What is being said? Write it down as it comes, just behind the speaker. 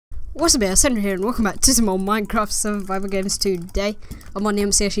What's up, it's Henry here and welcome back to some more Minecraft Survival Games today. I'm on the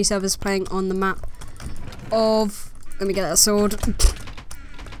MCSG servers playing on the map of, let me get that sword,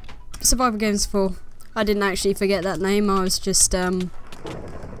 Survival Games 4. I didn't actually forget that name, I was just, I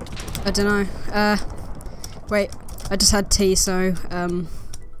don't know, wait, I just had tea, so,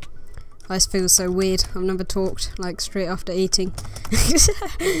 I just feel so weird. I've never talked, like, straight after eating.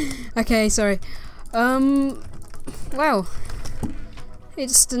 Okay, sorry. Well,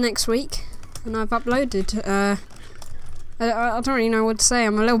 it's the next week, and I've uploaded. I don't really know what to say.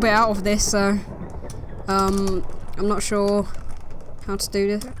 I'm a little bit out of this, so I'm not sure how to do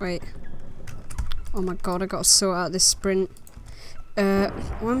this. Wait. Oh my god, I gotta sort out this sprint. Well,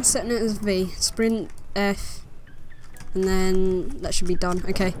 I'm setting it as V. Sprint F, and then that should be done.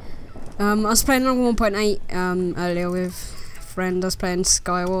 Okay. I was playing on 1.8 earlier with a friend. I was playing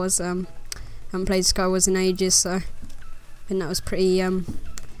Skywars. Haven't played Skywars in ages, so I think that was pretty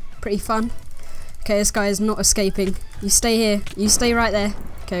fun. Okay, this guy is not escaping. You stay here. You stay right there.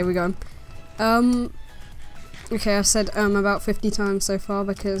 Okay, we're going. Okay, I've said about 50 times so far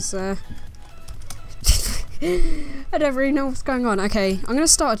because I don't really know what's going on. Okay, I'm gonna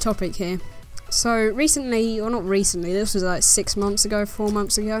start a topic here. So recently, or not recently, this was like 6 months ago, 4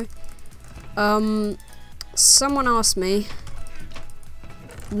 months ago. Someone asked me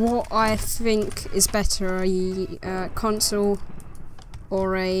what I think is better, a console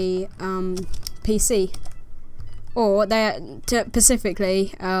or a PC, or they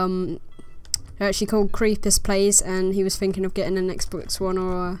specifically they're actually called CraftHennersMC, and he was thinking of getting an Xbox One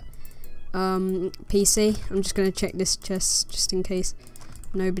or a PC. I'm just gonna check this chest just in case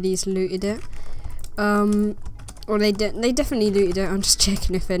nobody's looted it. Or they definitely looted it. I'm just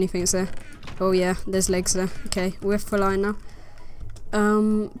checking if anything's there. Oh yeah, there's legs there. Okay, we're full line now.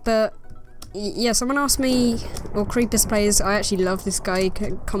 But yeah, someone asked me, or CraftHennersMC, I actually love this guy, he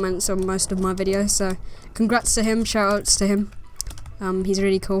comments on most of my videos, so congrats to him, shout outs to him. He's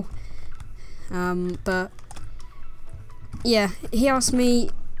really cool. But yeah, he asked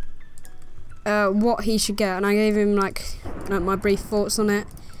me what he should get, and I gave him like my brief thoughts on it.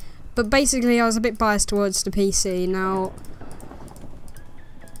 But basically I was a bit biased towards the PC now,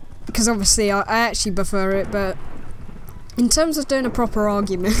 because obviously I actually prefer it, but in terms of doing a proper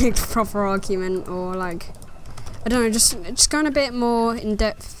argument, or like, I don't know, just going a bit more in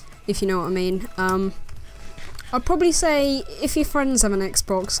depth, if you know what I mean. I'd probably say if your friends have an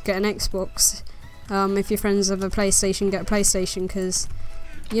Xbox, get an Xbox. If your friends have a PlayStation, get a PlayStation, because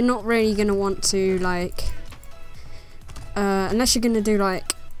you're not really gonna want to like, unless you're gonna do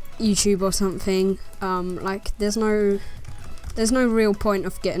like YouTube or something. Like there's no real point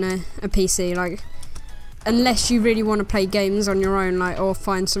of getting a PC, like, unless you really want to play games on your own, like, or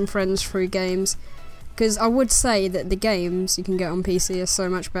find some friends through games. Because I would say that the games you can get on PC are so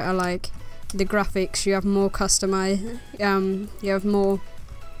much better. Like the graphics, you have more you have more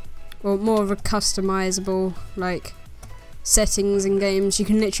of a customizable like settings in games. You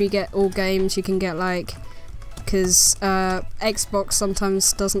can literally get all games. You can get like, because Xbox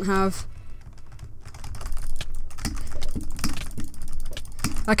sometimes doesn't have.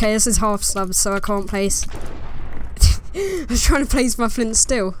 Okay, this is half slabs, so I can't place. I was trying to place my flint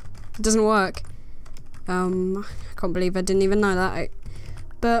still. It doesn't work. I can't believe I didn't even know that.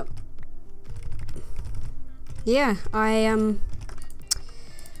 But yeah,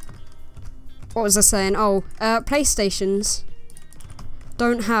 what was I saying? Oh, PlayStations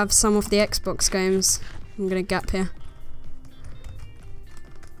don't have some of the Xbox games. I'm gonna gap here.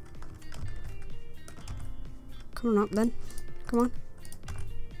 Come on up then. Come on.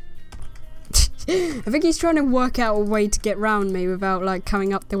 I think he's trying to work out a way to get round me without like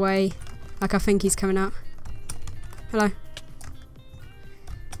coming up the way. Like I think he's coming out. Hello.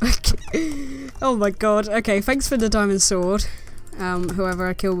 Oh my god. Okay, thanks for the diamond sword. Whoever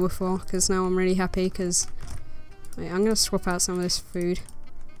I killed before, because now I'm really happy. Because I'm gonna swap out some of this food.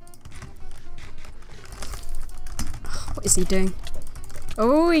 What is he doing?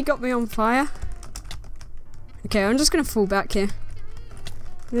 Oh, he got me on fire. Okay, I'm just gonna fall back here.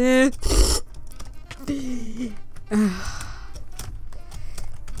 Yeah.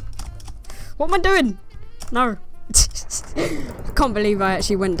 What am I doing? No. I can't believe I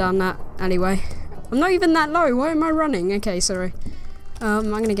actually went down that alleyway. I'm not even that low. Why am I running? Okay, sorry. I'm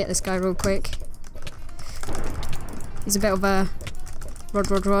gonna get this guy real quick. He's a bit of a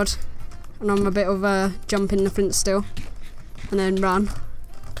rod. And I'm a bit of a jump in the flint still. And then run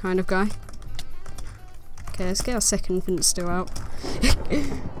kind of guy. Okay, let's get our second flint still out.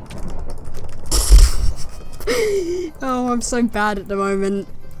 Oh, I'm so bad at the moment.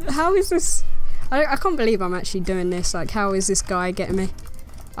 How is this? I can't believe I'm actually doing this. Like, how is this guy getting me?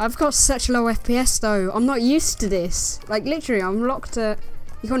 I've got such low FPS though. I'm not used to this. Like literally, I'm locked at.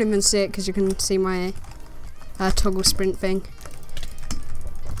 You can't even see it because you can see my toggle sprint thing.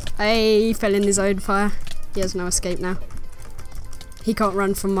 Hey, he fell in his own fire. He has no escape now. He can't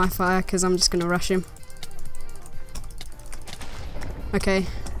run from my fire because I'm just gonna rush him. Okay,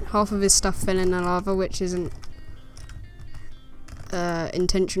 half of his stuff fell in the lava, which isn't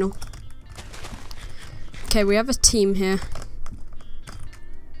intentional. Okay, we have a team here.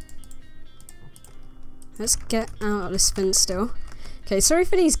 Let's get out of this fence still. Okay, sorry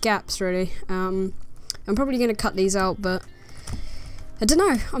for these gaps really. I'm probably going to cut these out, but I don't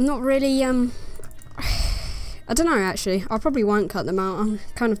know. I'm not really, I don't know actually. I probably won't cut them out. I'm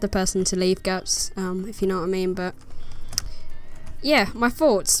kind of the person to leave gaps, if you know what I mean, but yeah, my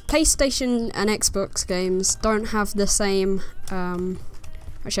thoughts. PlayStation and Xbox games don't have the same,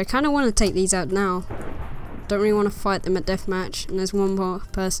 actually I kind of want to take these out now. Don't really want to fight them at deathmatch, and there's one more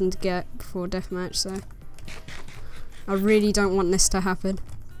person to get before deathmatch, so I really don't want this to happen.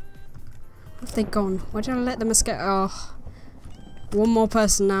 Where have they gone? Why did I let them escape? Oh, one more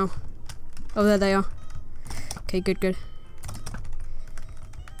person now. Oh, there they are. Okay, good.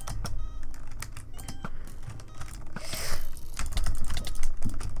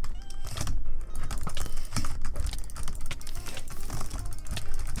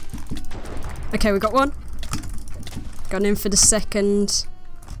 Okay, we got one. Gone in for the second.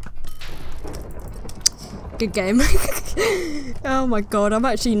 Good game. Oh my god, I'm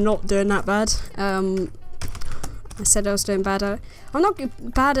actually not doing that bad. I said I was doing bad at it. I'm not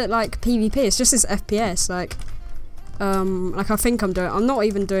bad at like PvP, it's just this FPS, like I think I'm not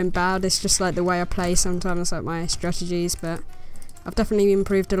even doing bad, it's just like the way I play sometimes, like my strategies, but I've definitely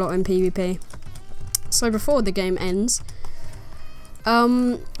improved a lot in PvP. So before the game ends,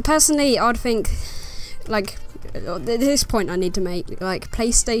 personally I'd think, like, at this point I need to make, like,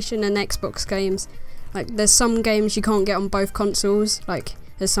 PlayStation and Xbox games, like, there's some games you can't get on both consoles, like,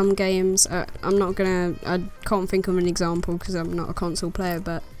 there's some games, I can't think of an example because I'm not a console player,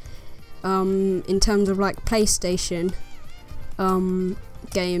 but, in terms of, like, PlayStation,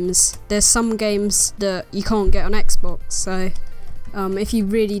 games, there's some games that you can't get on Xbox, so, if you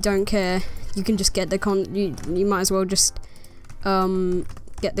really don't care, you can just get the you might as well just,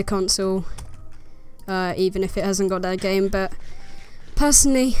 get the console, even if it hasn't got that game, but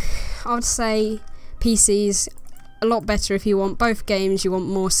personally I would say PC's a lot better if you want both games, you want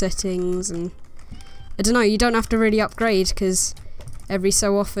more settings, and I don't know, you don't have to really upgrade because every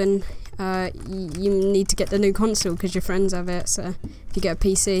so often you need to get the new console because your friends have it, so if you get a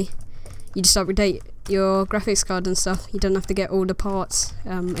PC you just update your graphics card and stuff, you don't have to get all the parts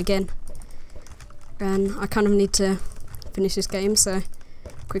again. And I kind of need to finish this game, so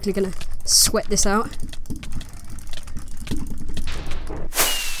quickly gonna sweat this out.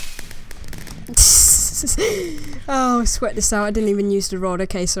 Oh, sweat this out. I didn't even use the rod.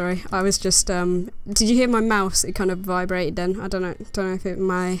 Okay, sorry. I was just did you hear my mouse? It kind of vibrated then. I don't know if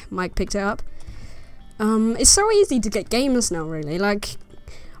my mic picked it up. It's so easy to get games now, really. Like,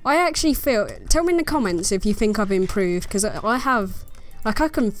 I actually feel, tell me in the comments if you think I've improved, because I have. Like, I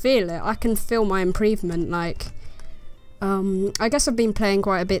can feel it. I can feel my improvement. Like, I guess I've been playing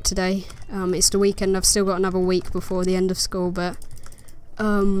quite a bit today. It's the weekend. I've still got another week before the end of school, but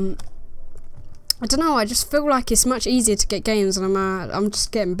I don't know. I just feel like it's much easier to get games, and I'm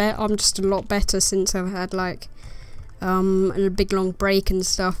just getting better. I'm just a lot better since I've had like a big long break and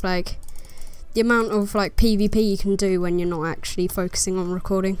stuff. Like, the amount of like PvP you can do when you're not actually focusing on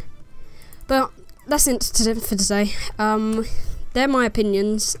recording. But that's it for today. They're my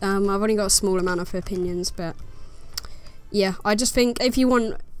opinions. I've only got a small amount of opinions, but yeah, I just think if you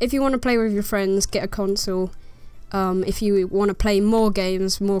want to play with your friends, get a console. If you want to play more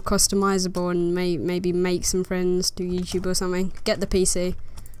games, more customizable, and maybe make some friends, do YouTube or something, get the PC.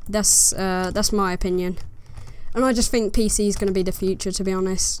 That's my opinion, and I just think PC is going to be the future, to be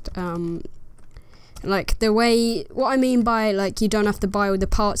honest. Like, what I mean by, like, you don't have to buy all the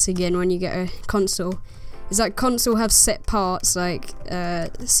parts again when you get a console. Is like console have set parts like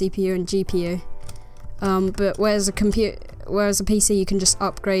CPU and GPU, but whereas a PC you can just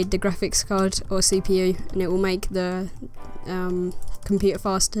upgrade the graphics card or CPU and it will make the computer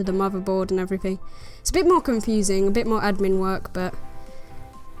faster, the motherboard and everything. It's a bit more confusing, a bit more admin work, but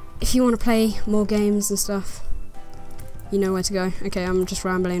if you want to play more games and stuff, you know where to go. Okay, I'm just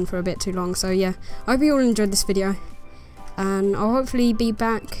rambling for a bit too long, so yeah, I hope you all enjoyed this video, and I'll hopefully be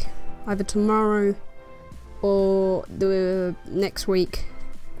back either tomorrow or the next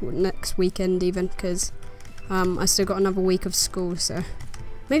weekend even, because I still got another week of school, so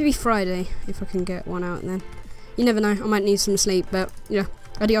maybe Friday if I can get one out then. You never know, I might need some sleep, but yeah,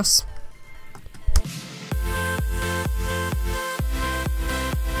 Adios.